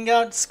pussying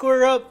out.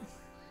 Square up!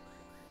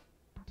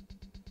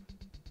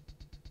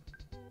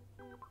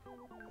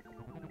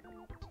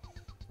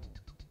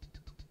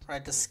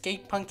 Alright, the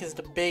skate punk is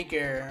the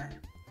bigger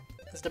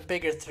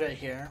threat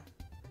here.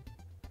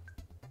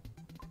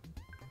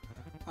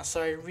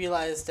 So I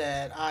realized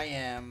that I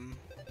am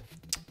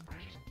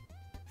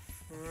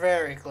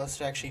very close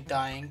to actually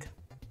dying.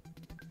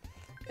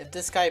 If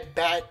this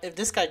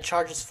guy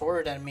charges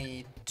forward at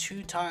me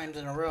 2 times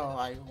in a row,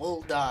 I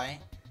will die.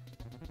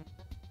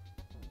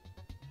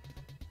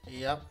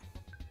 Yep.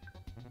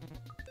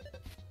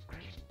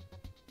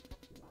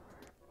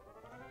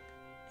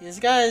 These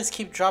guys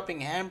keep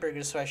dropping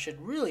hamburgers, so I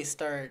should really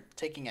start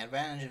taking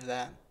advantage of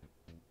that.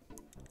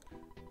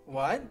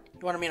 What?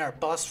 You want to meet our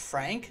boss,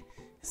 Frank?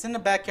 He's in the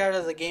backyard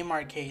of the game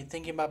arcade,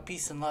 thinking about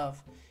peace and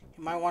love.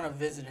 You might want to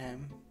visit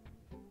him.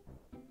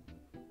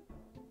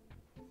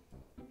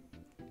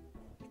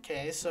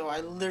 Okay, so I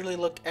literally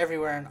look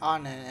everywhere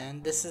on it,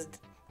 and this is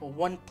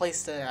one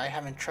place that I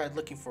haven't tried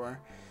looking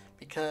for,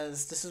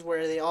 because this is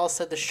where they all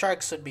said the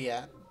sharks would be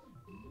at.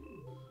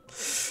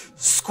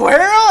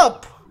 Square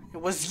up!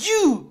 It was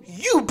you!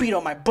 You beat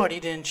on my buddy,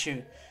 didn't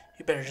you?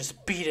 You better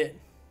just beat it.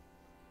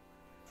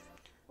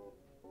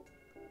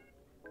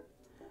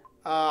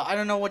 I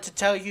don't know what to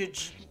tell you,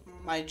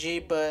 my G,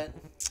 but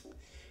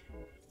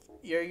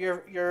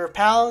your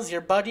pals,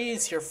 your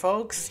buddies, your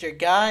folks, your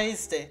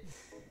guys,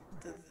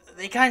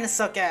 they kind of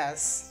suck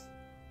ass.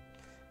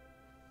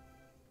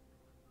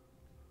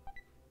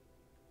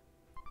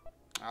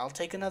 I'll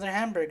take another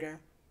hamburger.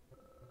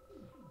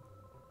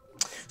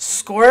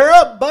 Square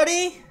up,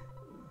 buddy!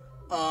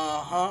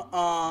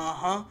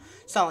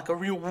 Sound like a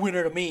real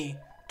winner to me.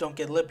 Don't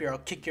get lippy or I'll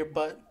kick your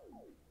butt.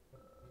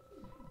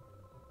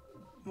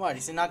 What,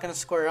 is he not gonna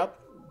square up?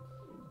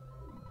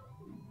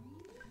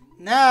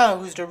 Now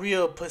who's the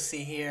real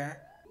pussy here?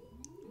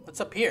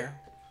 What's up here?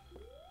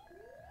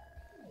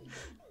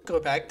 Go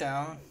back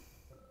down.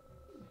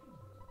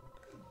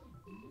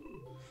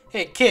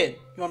 Hey kid,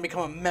 you wanna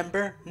become a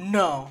member?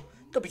 No.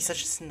 Don't be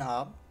such a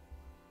snob.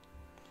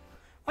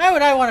 Why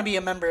would I want to be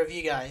a member of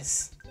you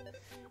guys?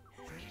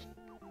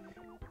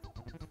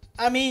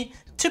 I mean,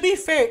 to be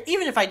fair,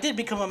 even if I did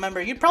become a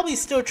member, you'd probably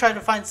still try to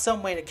find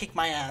some way to kick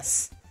my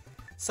ass.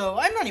 So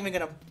I'm not even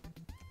gonna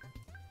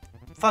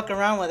fuck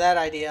around with that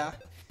idea.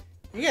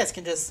 You guys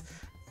can just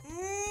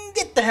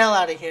get the hell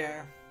out of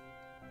here.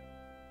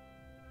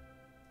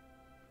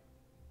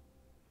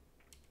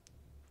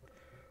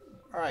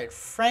 Alright,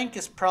 Frank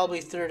is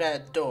probably through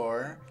that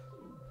door.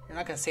 You're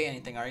not gonna say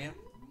anything, are you?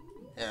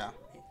 Yeah.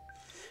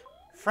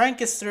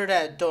 Frank is through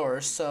that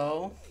door,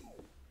 so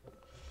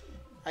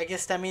I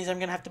guess that means I'm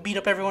gonna have to beat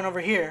up everyone over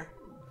here.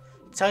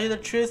 To tell you the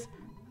truth,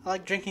 I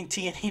like drinking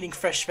tea and eating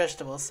fresh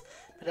vegetables,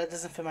 but that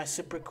doesn't fit my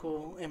super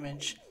cool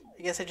image.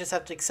 I guess I just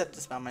have to accept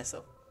this about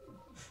myself.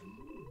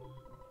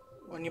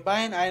 When you buy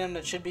an item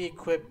that should be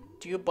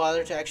equipped, do you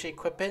bother to actually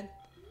equip it?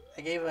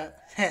 I gave a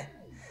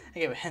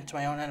hint to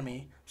my own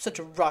enemy. I'm such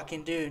a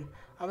rocking dude.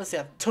 I must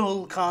have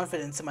total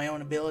confidence in my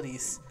own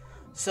abilities.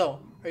 So,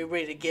 are you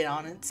ready to get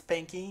on it,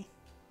 Spanky?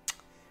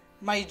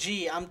 My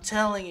G, I'm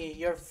telling you,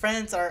 your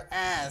friends are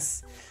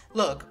ass.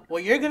 Look,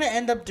 what you're gonna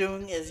end up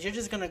doing is you're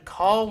just gonna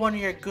call one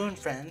of your goon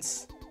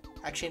friends.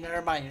 Actually,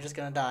 never mind, you're just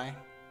gonna die.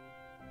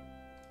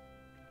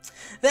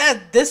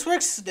 This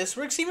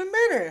works even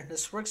better.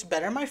 This works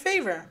better in my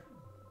favor.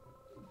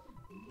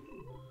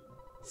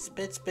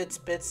 Spit, spit,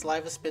 spit,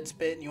 saliva, spit,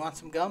 spit. You want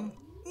some gum?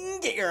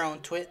 Get your own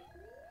twit.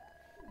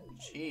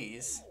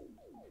 Jeez.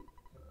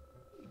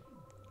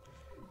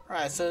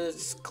 Alright, so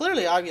it's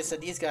clearly obvious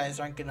that these guys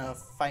aren't gonna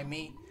fight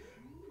me.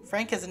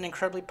 Frank has an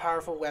incredibly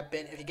powerful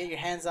weapon. If you get your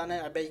hands on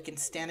it, I bet you can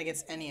stand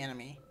against any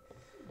enemy.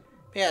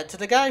 But yeah, to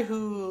the guy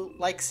who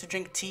likes to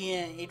drink tea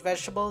and eat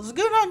vegetables,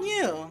 good on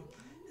you.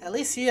 At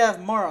least you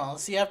have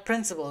morals, you have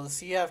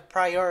principles, you have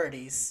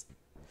priorities.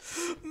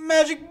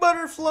 Magic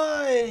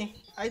butterfly!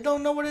 I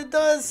don't know what it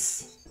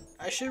does.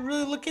 I should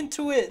really look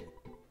into it.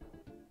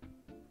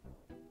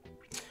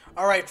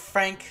 Alright,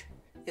 Frank.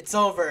 It's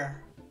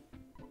over.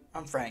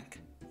 I'm Frank.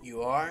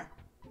 You are?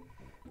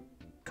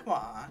 Come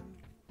on.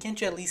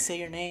 Can't you at least say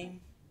your name?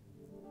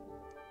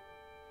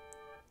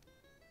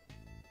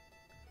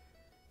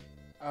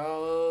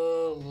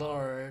 Oh,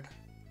 Lord.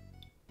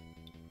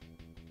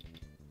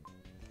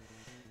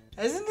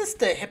 Isn't this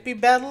the hippie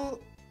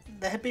battle?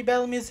 The hippie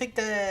battle music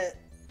that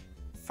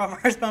from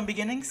Earthbound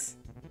Beginnings?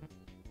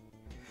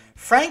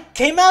 Frank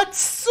came out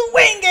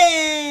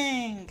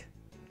swinging!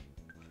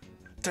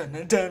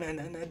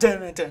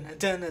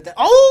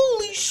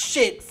 Holy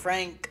shit,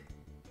 Frank!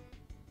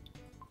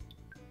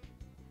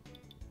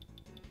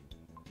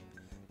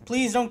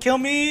 Please don't kill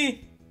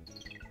me!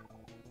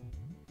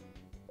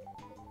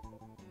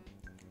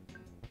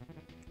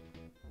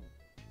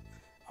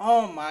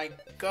 Oh my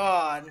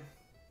god.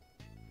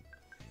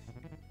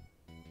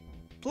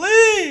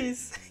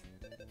 Please!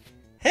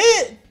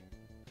 Hit!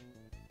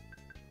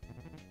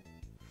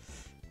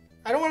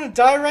 I don't want to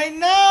die right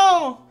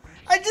now!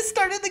 I just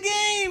started the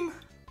game!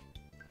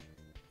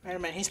 Wait a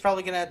minute, he's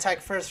probably gonna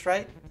attack first,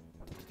 right?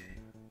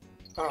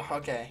 Oh,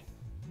 okay.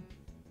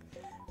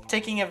 I'm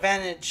taking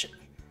advantage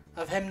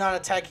of him not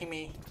attacking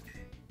me.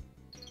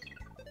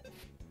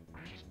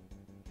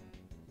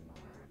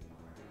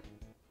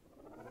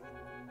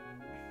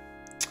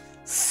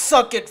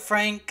 Suck it,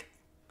 Frank!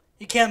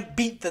 You can't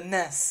beat the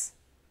Ness.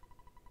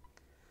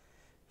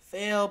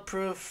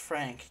 Fail-proof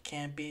Frank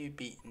can't be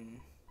beaten.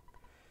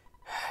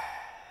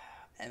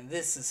 And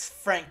this is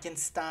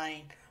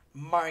Frankenstein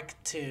Mark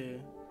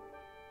II.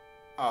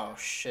 Oh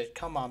shit,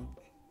 come on.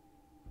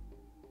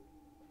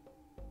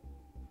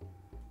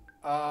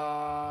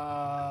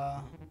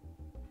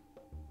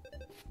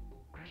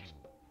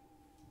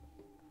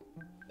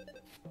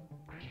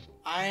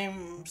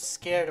 I'm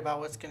scared about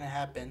what's gonna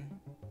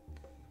happen.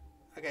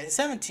 Okay,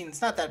 17,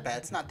 it's not that bad,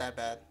 it's not that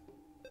bad.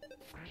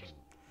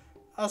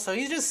 Oh, so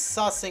he's just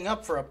saucing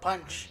up for a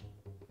punch.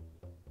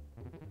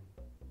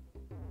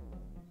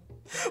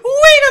 Wait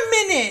a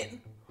minute!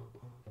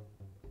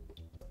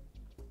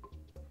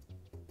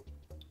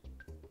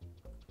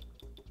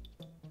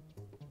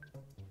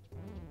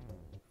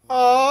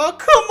 Oh,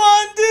 come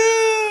on,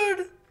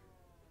 dude!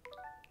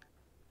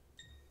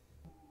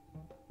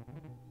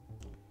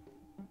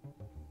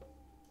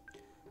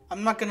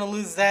 I'm not gonna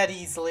lose that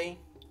easily.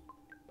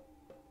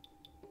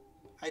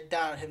 I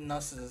doubt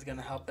hypnosis is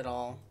gonna help at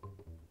all.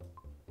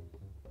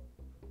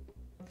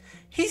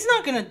 He's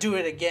not gonna do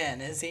it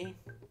again, is he?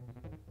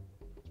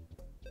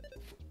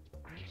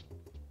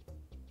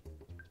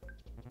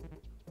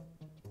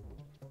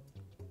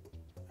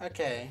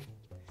 Okay.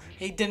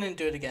 He didn't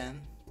do it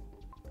again.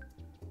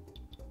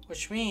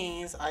 Which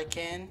means I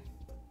can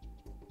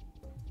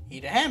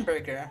eat a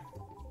hamburger.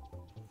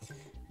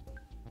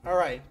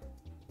 Alright.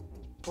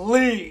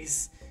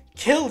 Please,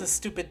 kill this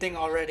stupid thing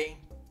already.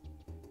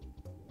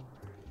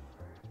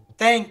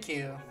 Thank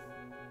you.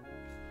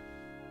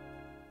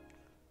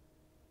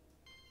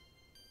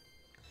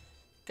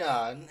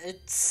 God,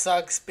 it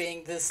sucks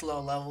being this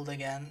low leveled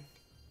again.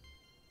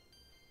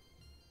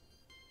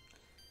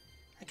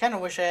 I kind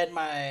of wish I had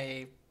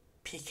my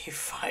PK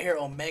Fire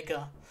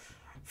Omega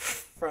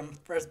from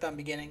Earthbound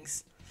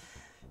Beginnings.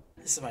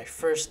 This is my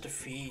first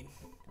defeat.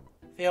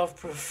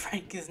 Fail-proof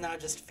Frank is now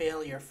just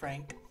failure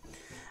Frank.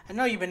 I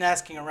know you've been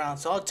asking around,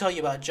 so I'll tell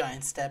you about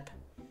Giant Step.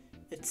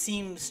 It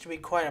seems to be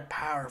quite a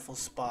powerful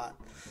spot.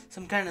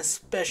 Some kind of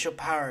special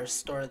power is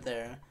stored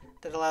there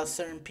that allows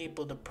certain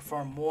people to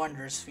perform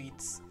wondrous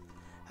feats.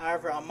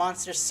 However, a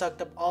monster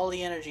sucked up all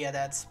the energy at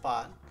that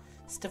spot.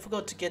 It's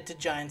difficult to get to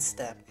Giant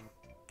Step.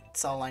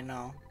 That's all I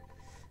know.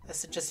 I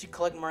suggest you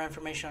collect more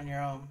information on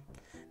your own.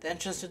 The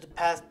entrance to the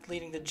path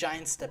leading to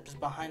Giant Step is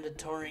behind the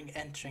touring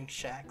entering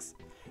shacks.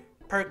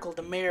 Perkle,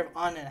 the mayor of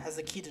Onett, has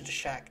the key to the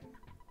shack.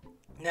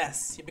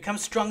 Ness, you become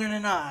stronger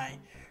than I.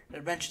 The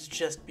adventure's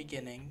just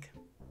beginning.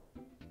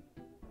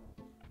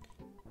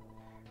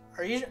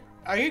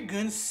 Are you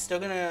goons still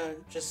gonna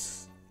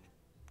just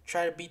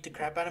try to beat the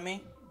crap out of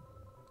me?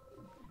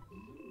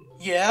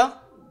 Yeah?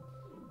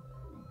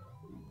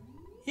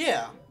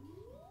 Yeah.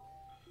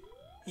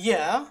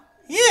 Yeah?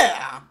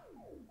 Yeah!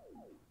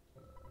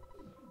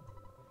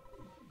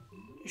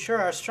 You sure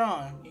are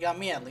strong. You got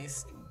me at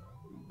least.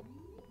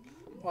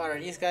 What, are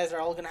these guys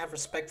all gonna have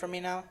respect for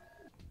me now?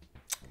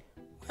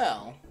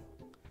 Well,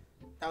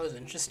 that was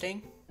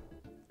interesting.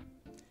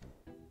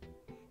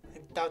 I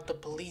doubt the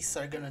police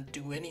are gonna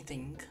do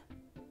anything.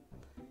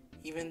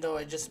 Even though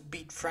I just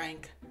beat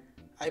Frank.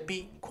 I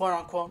beat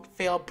quote-unquote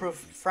fail-proof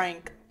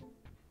Frank.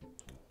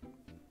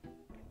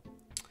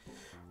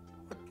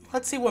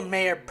 Let's see what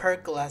Mayor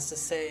Perkle has to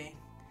say.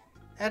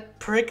 That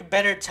prick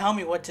better tell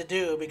me what to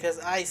do because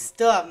I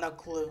still have no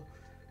clue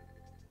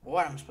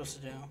what I'm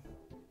supposed to do.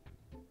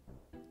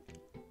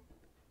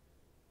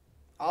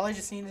 All I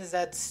just need is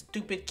that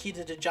stupid key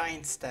to the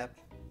Giant Step.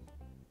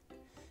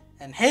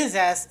 And his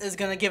ass is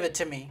gonna give it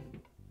to me.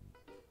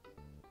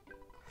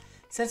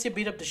 Since you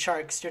beat up the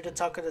sharks, you're the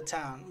talk of the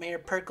town. Mayor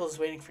Perkle's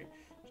waiting for you.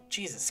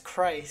 Jesus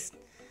Christ.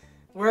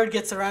 Word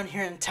gets around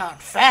here in town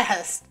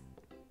fast.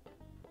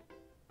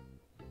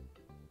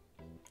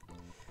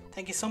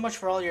 Thank you so much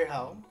for all your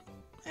help.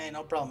 Hey,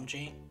 no problem,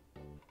 G.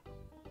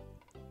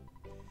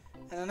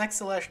 In the next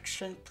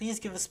election,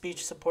 please give a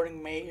speech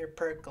supporting Mayor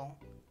Perkle.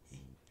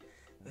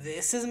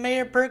 This is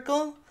Mayor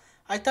Perkle?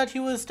 I thought he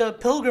was the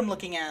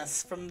pilgrim-looking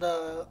ass from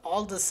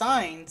all the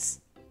signs.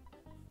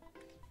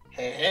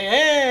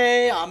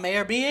 Hey, I'm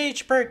Mayor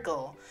B.H.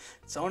 Perkle.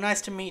 So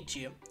nice to meet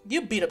you.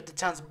 You beat up the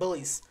town's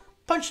bullies,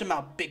 punched them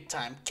out big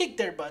time, kicked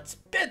their butts,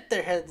 bit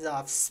their heads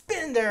off,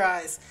 spit in their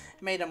eyes,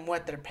 and made them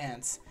wet their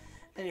pants.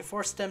 Then you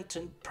forced them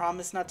to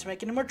promise not to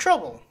make any more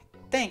trouble.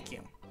 Thank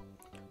you.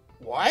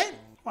 What?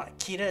 Want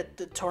a key to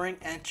the touring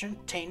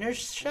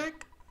entertainer's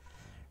shack?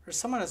 For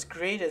someone as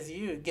great as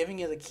you, giving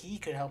you the key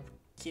could help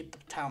keep the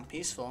town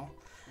peaceful.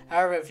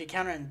 However, if you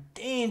encounter a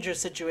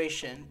dangerous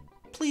situation,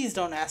 please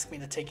don't ask me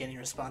to take any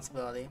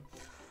responsibility.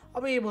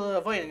 I'll be able to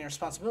avoid any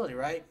responsibility,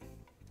 right?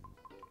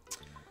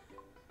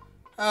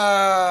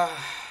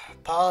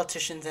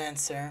 Politician's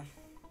answer.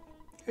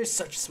 You're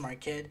such a smart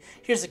kid.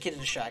 Here's the key to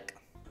the shack.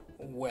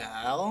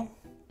 Well,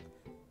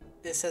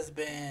 this has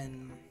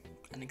been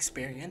an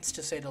experience,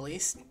 to say the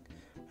least.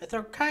 My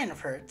throat kind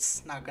of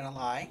hurts, not gonna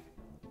lie.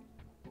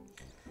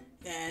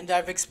 And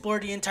I've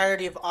explored the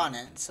entirety of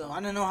Onett, so I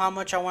don't know how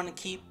much I want to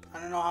keep. I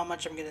don't know how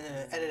much I'm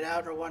gonna edit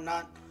out or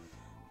whatnot.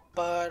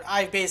 But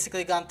I've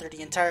basically gone through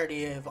the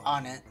entirety of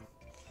Onett.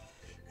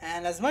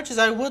 And as much as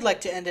I would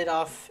like to end it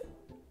off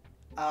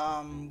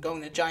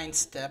going to Giant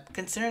Step,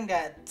 considering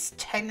that it's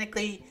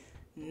technically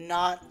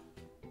not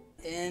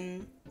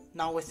within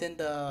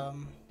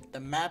the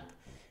map,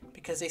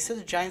 because they said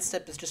the Giant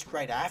Step is just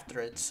right after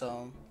it,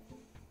 so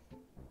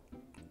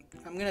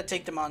I'm gonna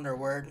take them on their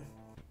word.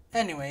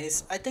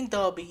 Anyways, I think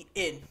that'll be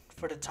it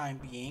for the time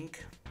being.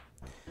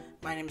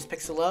 My name is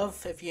Pixel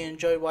Love. If you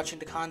enjoyed watching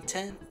the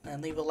content,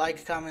 then leave a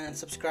like, comment, and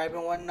subscribe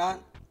and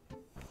whatnot.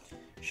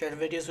 Share the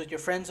videos with your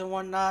friends and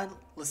whatnot.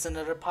 Listen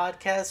to the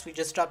podcast. We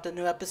just dropped a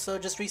new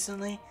episode just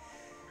recently.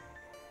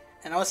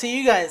 And I will see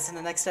you guys in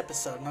the next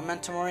episode.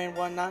 Memento Mori and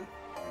whatnot.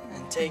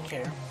 And take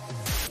care.